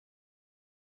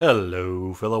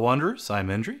Hello, fellow wanderers. I'm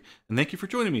Endry, and thank you for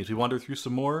joining me as we wander through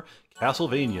some more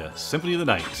Castlevania, Symphony of the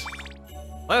Night.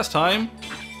 Last time,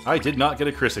 I did not get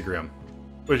a Chrysogrim,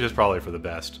 which is probably for the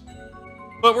best.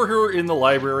 But we're here in the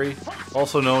library,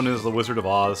 also known as the Wizard of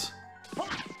Oz.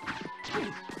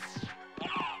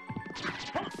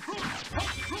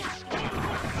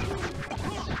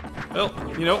 Well,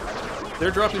 you know, they're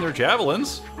dropping their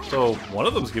javelins, so one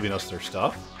of them's giving us their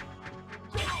stuff.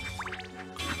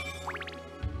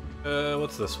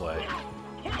 What's this way?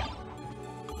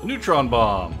 The neutron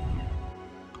bomb.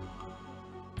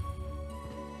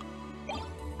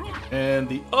 And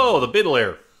the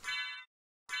Bidlair.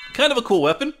 Kind of a cool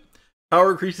weapon.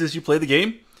 Power increases as you play the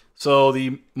game. So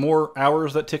the more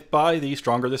hours that tick by, the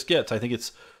stronger this gets. I think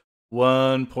it's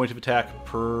 1 point of attack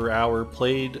per hour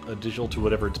played, additional to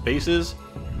whatever its base is.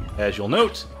 As you'll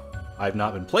note, I've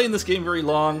not been playing this game very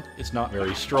long. It's not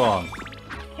very strong.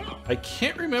 I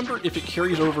can't remember if it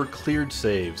carries over cleared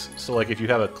saves. So like if you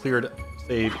have a cleared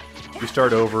save, you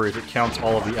start over if it counts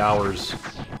all of the hours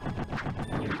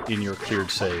in your cleared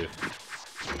save.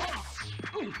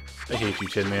 I hate you,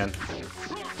 Tin Man.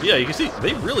 But yeah, you can see,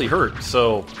 they really hurt,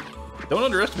 so don't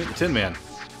underestimate the Tin Man.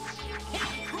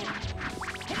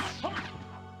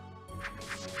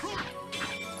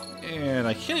 And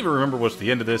I can't even remember what's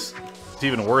the end of this. It's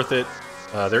even worth it.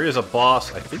 There is a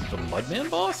boss, I think the Mudman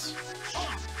boss?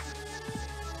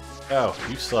 Oh,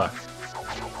 you suck.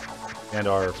 And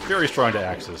are very strong to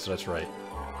axes, that's right.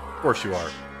 Of course you are.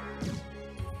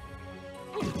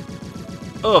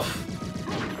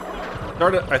 Oof.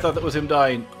 Darn it, I thought that was him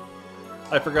dying.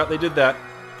 I forgot they did that.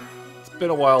 It's been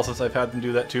a while since I've had them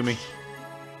do that to me.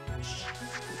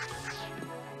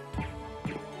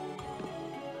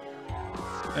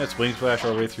 Let's wing splash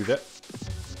our way through that.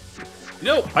 You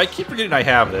know, I keep forgetting I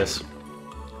have this.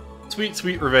 Sweet,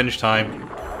 sweet revenge time.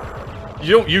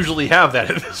 You don't usually have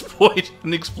that at this point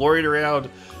in exploring around.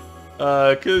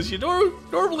 Because you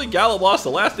normally Galaboss the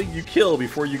last thing you kill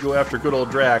before you go after good old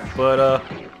Drac. But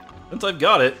since I've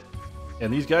got it,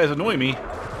 and these guys annoy me...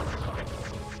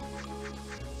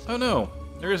 Oh no,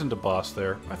 there isn't a boss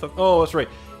there. I thought, oh, that's right.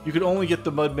 You could only get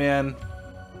the Mudman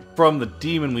from the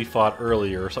demon we fought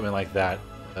earlier, or something like that,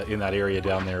 in that area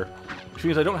down there. Which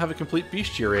means I don't have a complete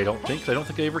bestiary, I don't think, 'cause I don't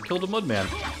think I ever killed a Mudman.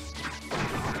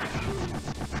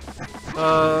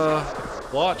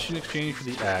 Watch in exchange for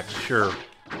the axe, sure.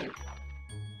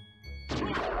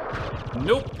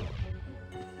 Nope.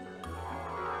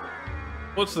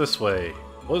 What's this way?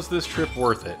 Was this trip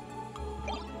worth it?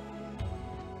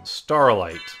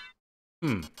 Starlight.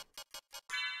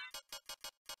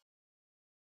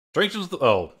 Strengthens the...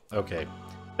 Oh, okay.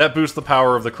 That boosts the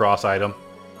power of the cross item.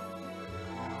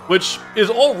 Which is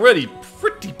already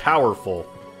pretty powerful.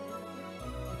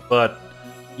 But,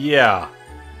 yeah.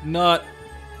 Not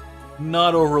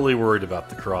overly worried about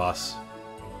the cross,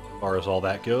 as far as all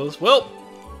that goes. Well,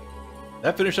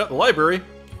 that finished up the library.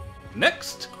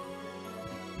 Next!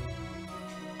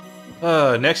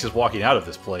 Next is walking out of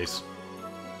this place.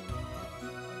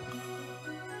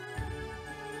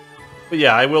 But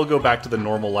yeah, I will go back to the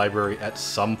normal library at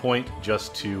some point,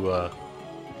 just to,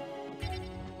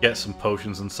 get some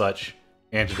potions and such.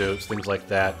 Antidotes, things like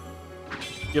that.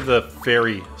 Give the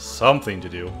fairy something to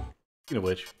do. Speaking of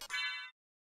which...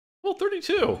 Well,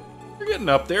 32. You're getting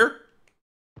up there.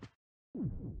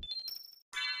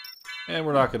 And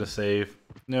we're not going to save.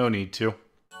 No need to.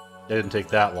 It didn't take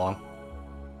that long.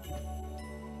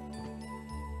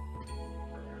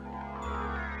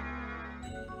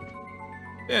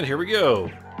 And here we go.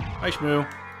 Hi, Shmoo.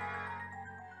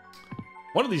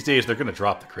 One of these days, they're going to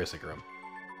drop the Chrysogrim.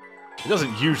 It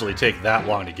doesn't usually take that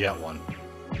long to get one.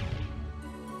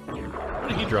 What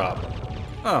did he drop?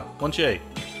 Oh, 1J.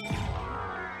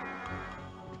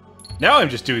 Now I'm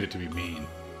just doing it to be mean.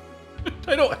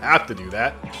 I don't have to do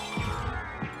that.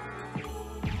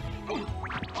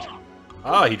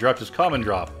 Ah, he dropped his common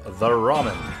drop. The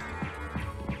ramen.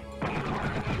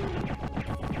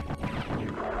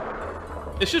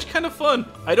 It's just kind of fun.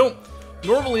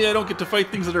 Normally I don't get to fight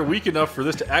things that are weak enough for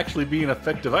this to actually be an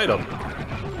effective item.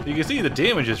 You can see the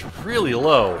damage is really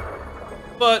low.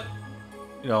 But,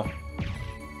 you know,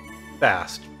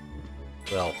 fast.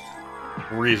 Well,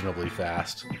 reasonably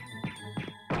fast.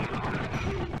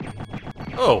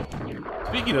 Oh,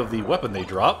 speaking of the weapon they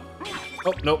drop...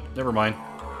 Oh, nope, never mind.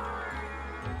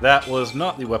 That was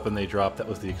not the weapon they dropped, that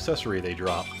was the accessory they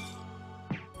dropped.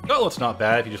 Gauntlet's not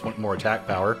bad if you just want more attack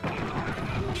power.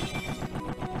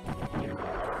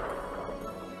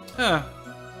 Huh.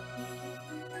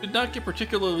 Did not get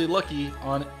particularly lucky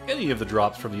on any of the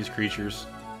drops from these creatures.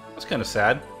 That's kind of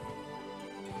sad.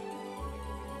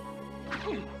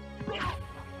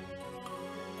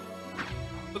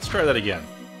 Let's try that again.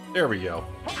 There we go.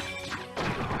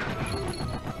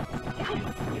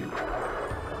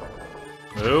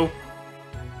 No.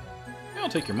 I'll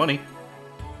take your money.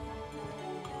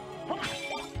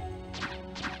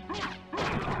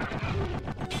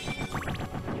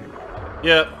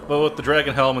 Yeah, but with the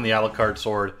Dragon Helm and the Alucard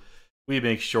Sword, we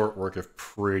make short work of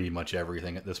pretty much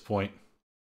everything at this point.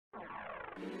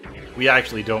 We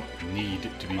actually don't need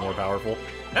to be more powerful.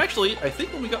 Actually, I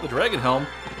think when we got the Dragon Helm,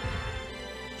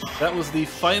 that was the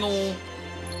final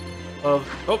of...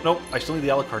 Oh, no, I still need the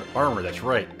Alucard armor, that's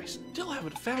right. I still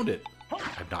haven't found it.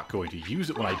 I'm not going to use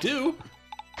it when I do,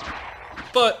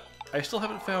 but I still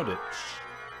haven't found it.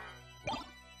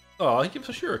 Oh, he gives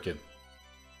a shuriken.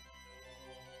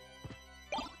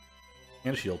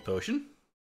 And a shield potion.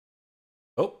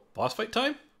 Oh, boss fight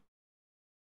time?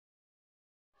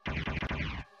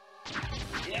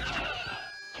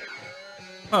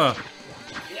 Huh.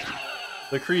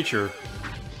 The creature.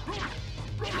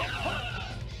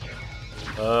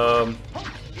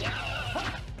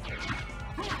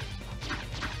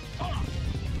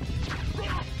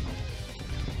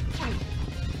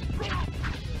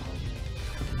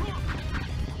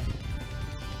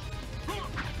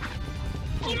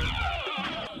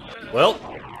 Well,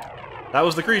 that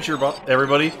was the creature,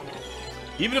 everybody.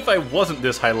 Even if I wasn't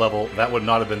this high level, that would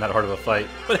not have been that hard of a fight.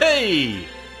 But hey!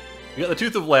 We got the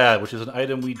Tooth of Lad, which is an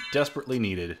item we desperately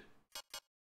needed.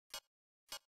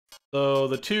 So,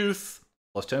 the Tooth,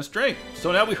 plus 10 strength.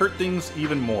 So now we hurt things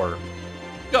even more.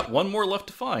 We've got one more left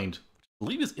to find, which I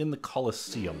believe is in the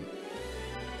Colosseum.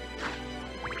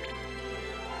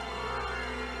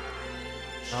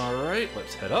 Alright,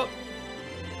 let's head up.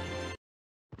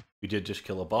 We did just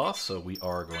kill a boss, so we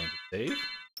are going to save.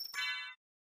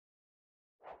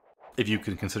 If you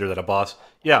can consider that a boss.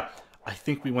 Yeah, I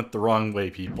think we went the wrong way,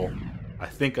 people. I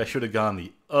think I should have gone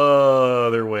the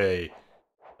other way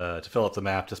to fill up the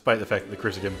map, despite the fact that the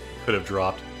Chrysogam could have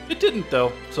dropped. It didn't,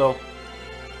 though, so...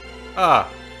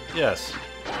 Ah, yes.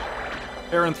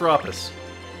 Paranthropus.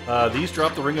 These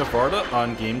drop the Ring of Varda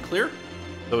on game clear,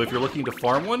 so if you're looking to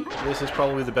farm one, this is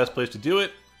probably the best place to do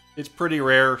it. It's pretty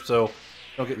rare, so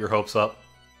don't get your hopes up.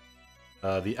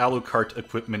 The Alucard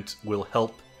equipment will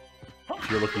help if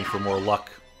you're looking for more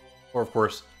luck. Or, of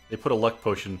course, they put a luck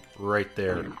potion right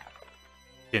there.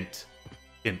 Hint.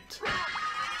 Hint.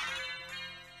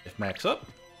 If max up,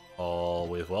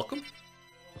 always welcome.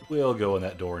 We'll go in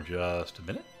that door in just a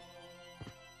minute.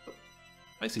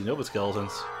 I see Nova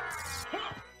Skeletons.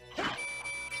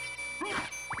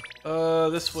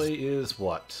 This way is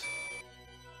what?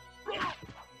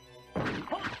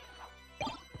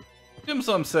 Dim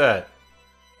Sum set.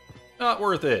 Not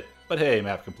worth it, but hey,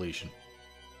 map completion.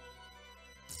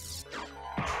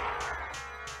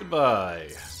 Goodbye.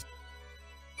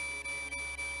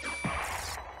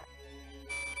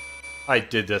 I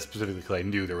did that specifically because I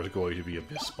knew there was going to be a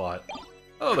miss spot.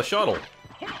 Oh, the shuttle.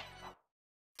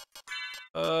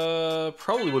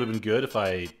 Probably would have been good if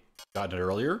I gotten it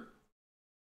earlier.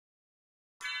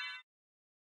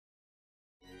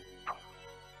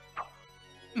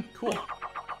 Cool.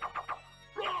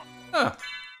 Ah,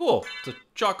 cool. It's a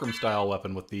Chakram style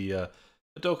weapon with the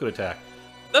token attack.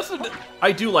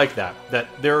 I do like that. That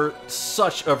there are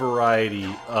such a variety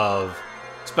of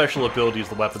special abilities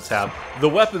the weapons have. The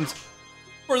weapons,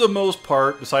 for the most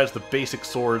part, besides the basic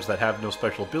swords that have no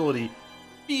special ability,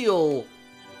 feel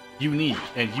unique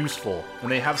and useful,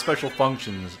 and they have special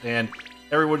functions, and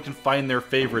everyone can find their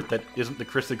favorite that isn't the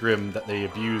Chrysogrim that they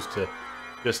abuse to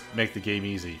just make the game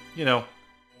easy, you know.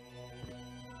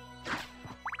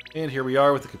 And here we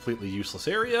are with a completely useless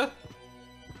area.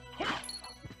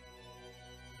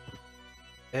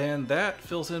 And that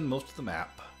fills in most of the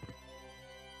map.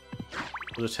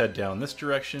 We'll just head down this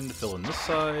direction to fill in this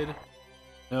side.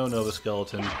 No, Nova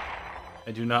Skeleton.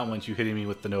 I do not want you hitting me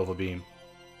with the Nova Beam.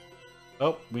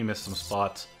 Oh, we missed some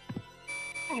spots.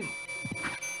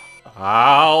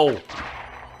 Ow!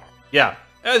 Yeah,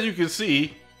 as you can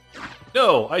see,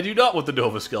 no, I do not want the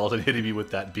Nova Skeleton hitting me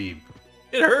with that beam.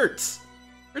 It hurts!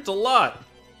 It hurts a lot!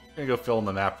 I'm gonna go fill in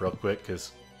the map real quick,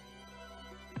 because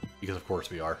of course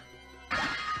we are.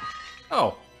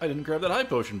 Oh, I didn't grab that high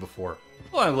potion before.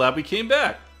 Well, I'm glad we came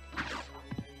back.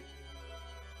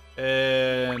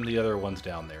 And the other one's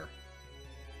down there.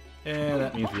 And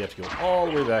that means we have to go all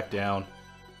the way back down.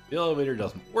 The elevator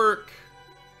doesn't work.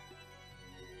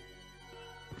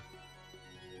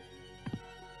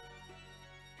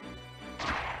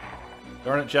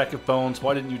 Darn it, Jack of Bones,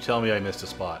 why didn't you tell me I missed a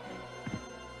spot?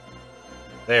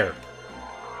 There.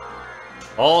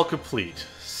 All complete.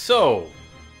 So,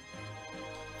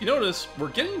 you notice we're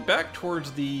getting back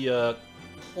towards the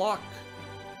clock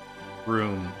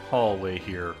room hallway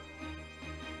here.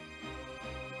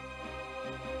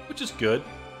 Which is good.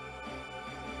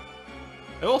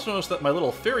 I also noticed that my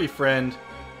little fairy friend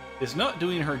is not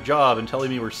doing her job and telling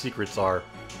me where secrets are.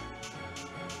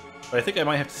 But I think I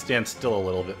might have to stand still a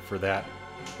little bit for that.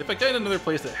 If I get another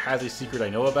place that has a secret I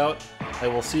know about, I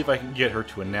will see if I can get her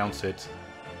to announce it.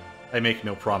 I make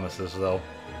no promises, though.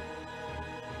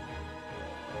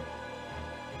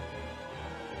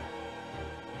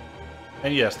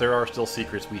 And yes, there are still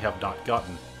secrets we have not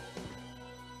gotten.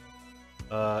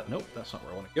 Nope, that's not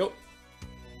where I want to go.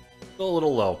 Still a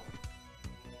little low.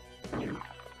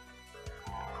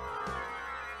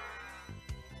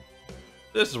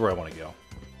 This is where I want to go.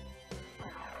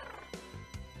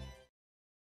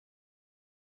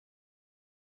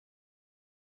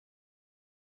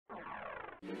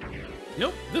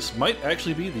 Nope, this might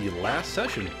actually be the last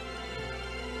session.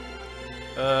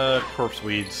 Corpse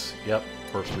weeds. Yep,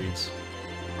 corpse weeds.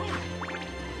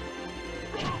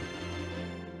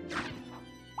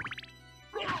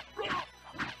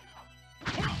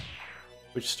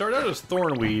 Which start out as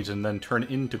thorn weeds and then turn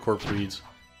into corpse weeds.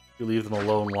 You leave them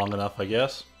alone long enough, I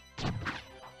guess.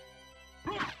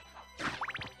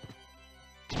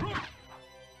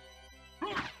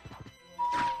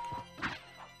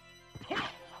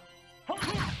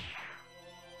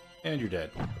 And you're dead.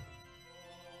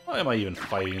 Why am I even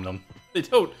fighting them?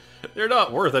 They're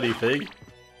not worth anything.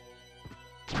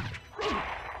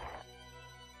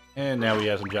 And now he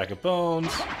has some Jack of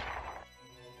Bones.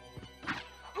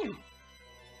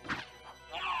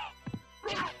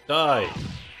 Die!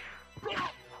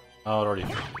 Oh, it already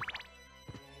failed.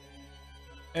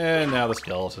 And now the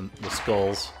skulls.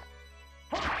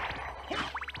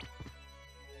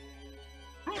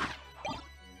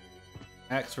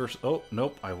 Axe versus... Oh,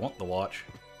 nope, I want the watch.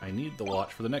 I need the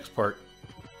watch for the next part.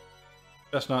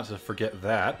 Best not to forget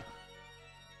that.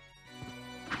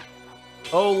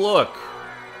 Oh, look!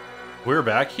 We're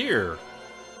back here!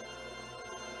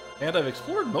 And I've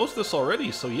explored most of this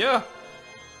already, so yeah.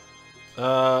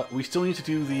 We still need to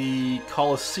do the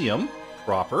Colosseum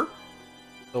proper,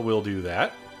 so we'll do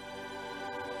that.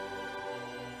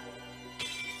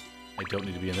 I don't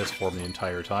need to be in this form the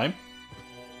entire time.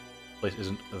 Place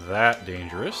isn't that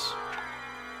dangerous.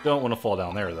 Don't want to fall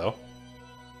down there, though.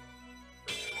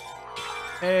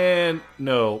 And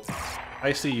no,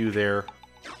 I see you there.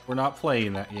 We're not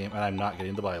playing that game, and I'm not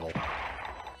getting the Bible.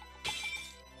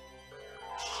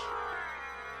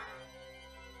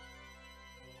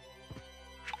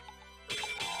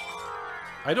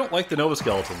 I don't like the Nova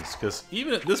Skeletons, because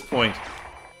even at this point,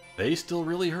 they still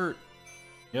really hurt.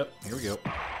 Yep, here we go.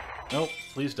 Nope,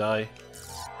 please die.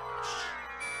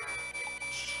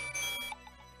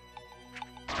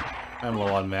 I'm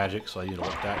low on magic, so I need to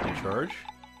let that recharge.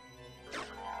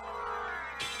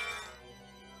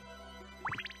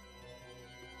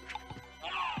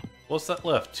 What's that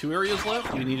left? 2 areas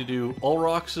left? We need to do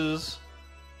Ulrox's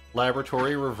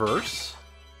Laboratory Reverse.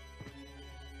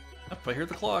 Yep, I hear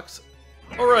the clocks.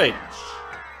 Alright.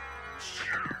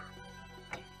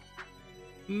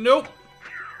 Nope.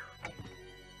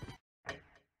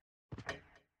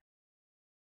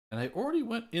 And I already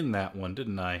went in that one,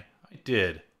 didn't I? I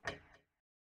did.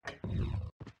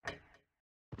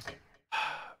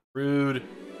 Rude.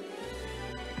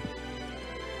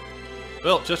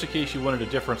 Well, just in case you wanted a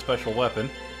different special weapon.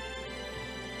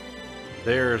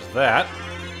 There's that.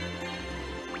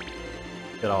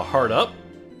 Get a heart up.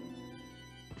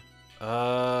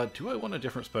 Do I want a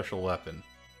different special weapon?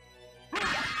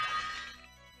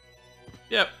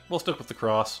 Yep, we'll stick with the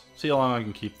cross. See how long I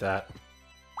can keep that.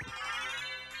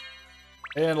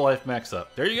 And life max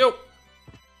up. There you go!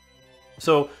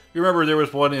 So, you remember there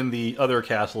was one in the other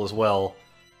castle as well,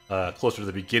 closer to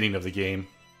the beginning of the game,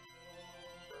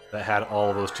 that had all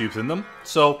of those tubes in them.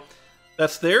 So,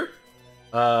 that's there.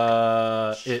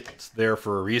 It's there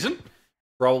for a reason.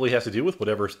 Probably has to do with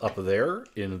whatever's up there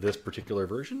in this particular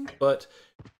version, but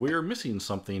we're missing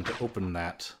something to open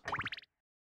that.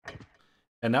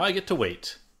 And now I get to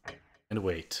wait. And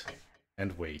wait.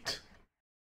 And wait.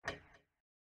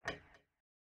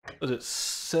 Was it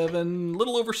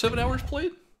little over 7 hours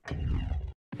played?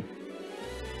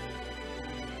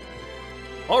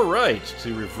 Alright,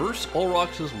 to reverse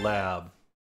Ulrox's lab.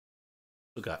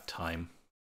 Still got time.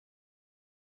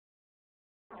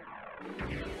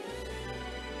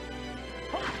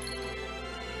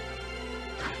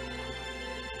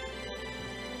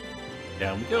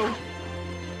 Down we go.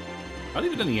 Not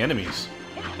even any enemies.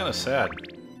 Kind of sad. By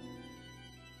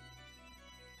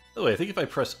the way, I think if I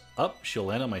press up, she'll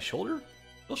land on my shoulder?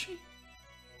 Will she?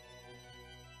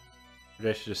 Or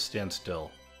did I just stand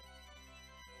still?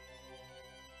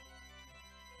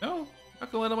 No?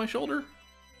 Not gonna land on my shoulder?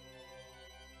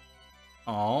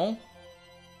 Oh.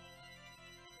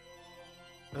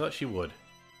 I thought she would.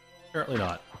 Apparently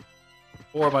not.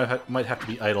 Or I might have to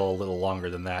be idle a little longer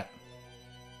than that.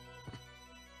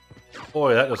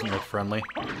 Boy, that doesn't look friendly.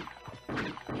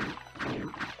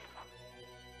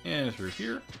 And through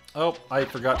here. Oh, I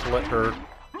forgot to let her...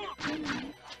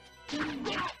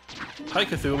 Hi,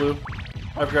 Cthulhu.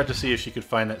 I forgot to see if she could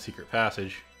find that secret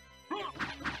passage.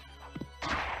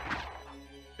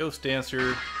 Ghost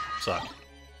Dancer. Suck.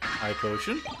 High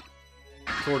Potion.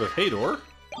 Sword of Hador.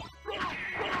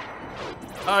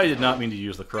 I did not mean to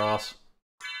use the cross.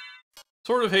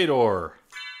 Sword of Hador.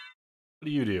 What do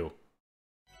you do?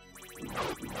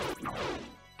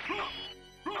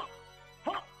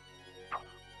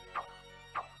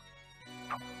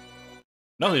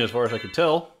 Nothing as far as I could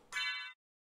tell.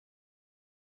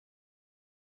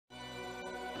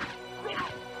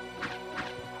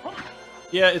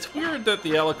 Yeah, it's weird that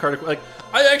the a la carte... Like,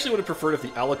 I actually would have preferred if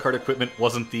the a la carte equipment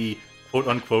wasn't the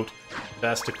quote-unquote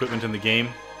best equipment in the game.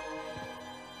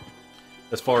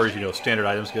 As far as, you know, standard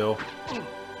items go.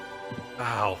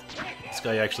 Ow. This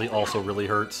guy actually also really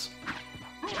hurts.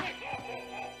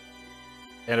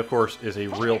 And of course, is a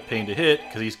real pain to hit,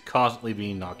 because he's constantly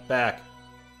being knocked back.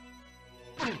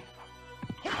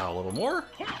 Ow, a little more.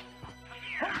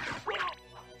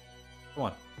 Come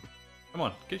on. Come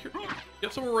on. Get here.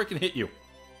 Get somewhere where I can hit you.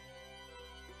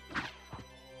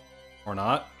 Or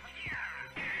not.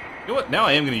 You know what? Now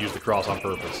I am going to use the cross on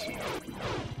purpose.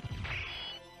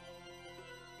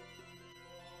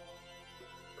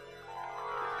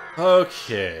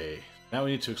 Okay. Now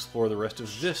we need to explore the rest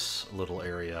of this little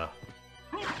area.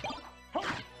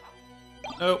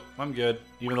 Nope, I'm good.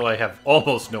 Even though I have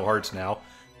almost no hearts now.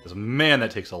 Because, man,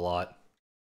 that takes a lot.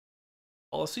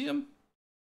 Colosseum?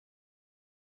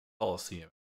 Colosseum.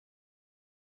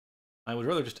 I would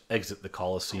rather just exit the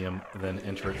Colosseum than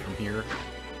enter it from here.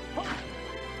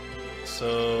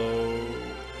 So...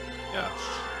 yeah.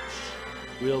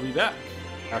 We'll be back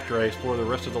after I explore the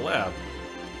rest of the lab.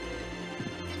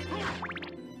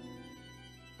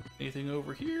 Anything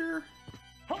over here?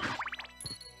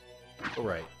 Oh,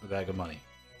 right. The bag of money.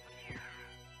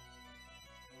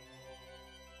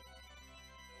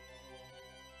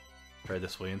 Try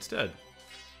this way instead.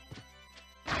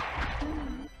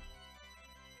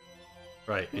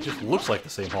 Right. It just looks like the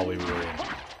same hallway we were in.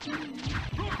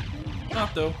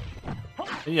 Not, though.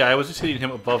 And yeah, I was just hitting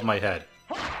him above my head.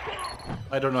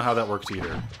 I don't know how that works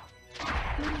either.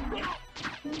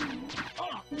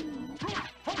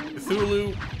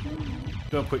 Cthulhu,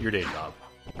 don't quit your day job.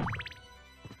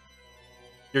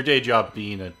 Your day job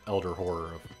being an elder horror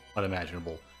of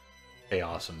unimaginable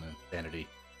chaos and insanity.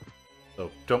 So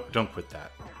don't quit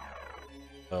that.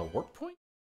 Warp point?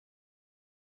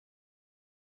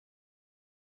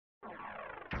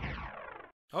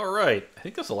 Alright, I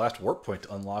think that's the last warp point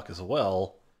to unlock as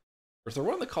well. Or is there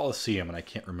one in the Colosseum and I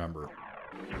can't remember?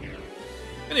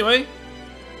 Anyway.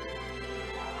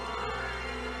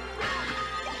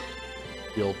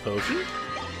 Guild Potion.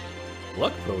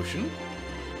 Luck Potion.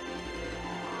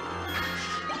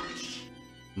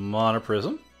 Mana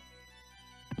Prism.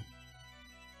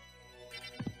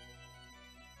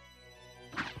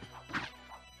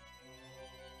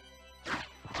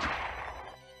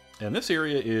 And this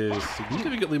area is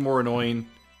significantly more annoying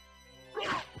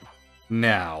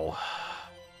now.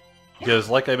 Because,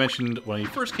 like I mentioned when you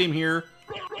first came here,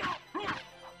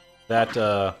 that,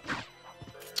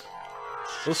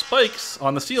 those spikes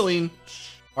on the ceiling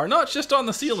are not just on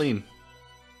the ceiling.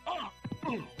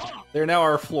 They're now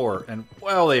our floor, and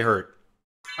wow, they hurt.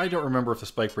 I don't remember if the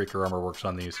Spike Breaker armor works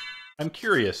on these. I'm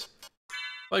curious.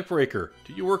 Spike Breaker,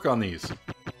 do you work on these?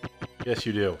 Yes,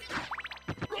 you do.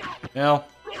 Now...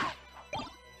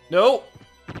 no!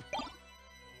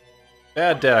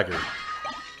 Bad dagger.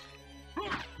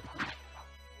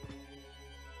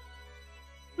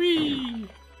 Whee!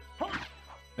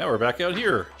 Now we're back out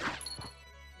here.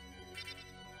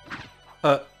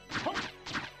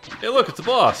 Hey look, it's a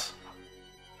boss!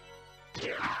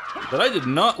 But I did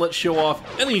not let show off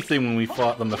anything when we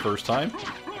fought them the first time.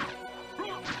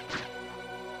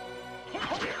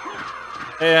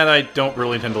 And I don't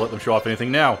really intend to let them show off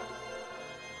anything now.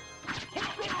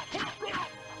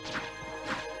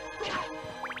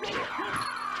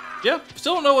 Yeah,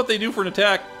 still don't know what they do for an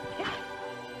attack.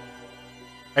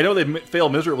 I know they fail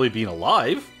miserably being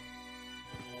alive.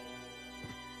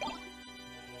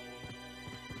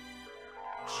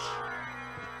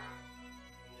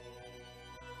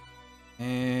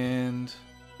 And...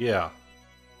 yeah.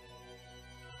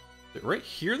 Is it right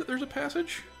here that there's a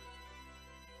passage?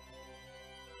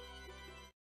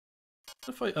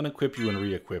 What if I unequip you and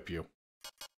re-equip you?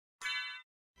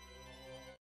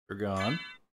 They're gone.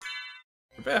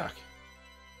 We're back.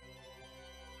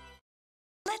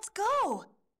 Let's go.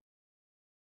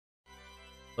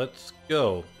 Let's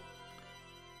go.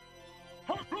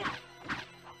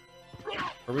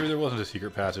 Or maybe there wasn't a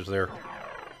secret passage there.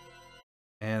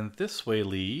 And this way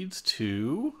leads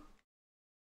to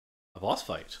a boss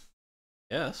fight.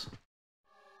 Yes.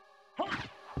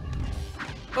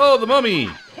 Oh, the mummy!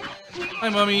 Hi,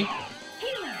 mummy.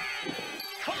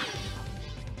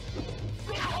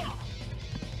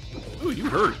 Ooh, you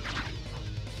hurt.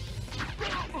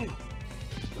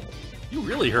 You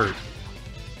really hurt.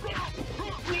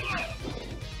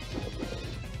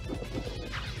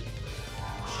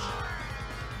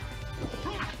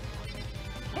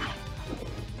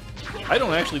 I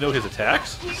don't actually know his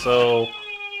attacks, so...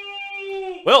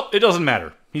 Well, it doesn't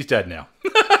matter. He's dead now.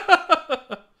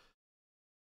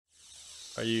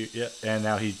 Are you... Yeah, and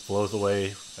now he blows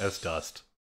away as dust.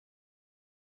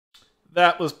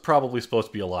 That was probably supposed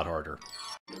to be a lot harder.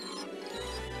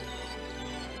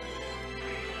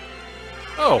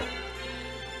 Oh!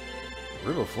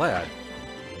 River Flat.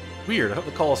 Weird, I thought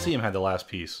the Colosseum had the last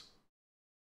piece.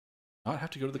 Not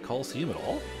have to go to the Colosseum at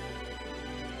all?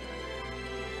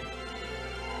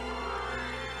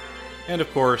 And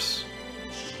of course,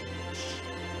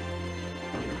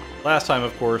 last time,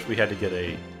 of course, we had to get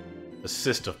a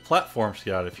assist of platforms to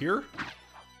get out of here.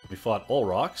 We fought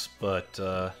Olrox, but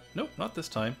nope, not this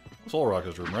time. It was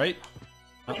Olrox's room, right?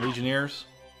 Not Legionnaires.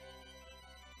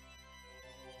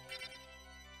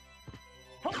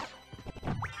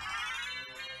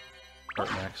 Start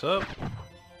max up.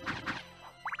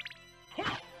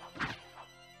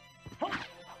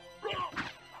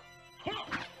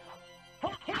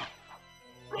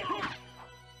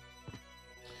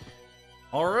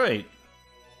 Alright.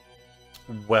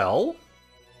 Well,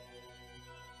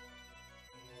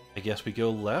 I guess we go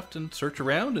left and search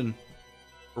around, and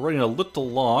we're running a little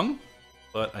long,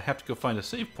 but I have to go find a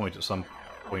save point at some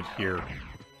point here.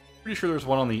 Pretty sure there's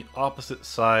one on the opposite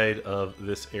side of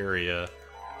this area.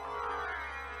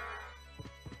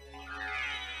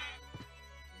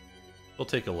 We'll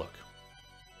take a look.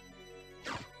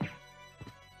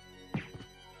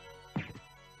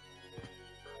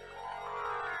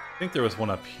 I think there was one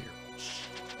up here.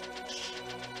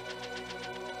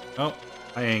 Oh,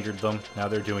 I angered them. Now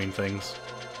they're doing things.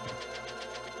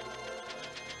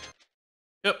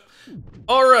 Yep.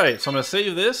 Alright, so I'm going to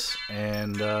save this,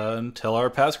 and until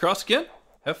our paths cross again,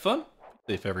 have fun.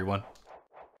 Safe, everyone.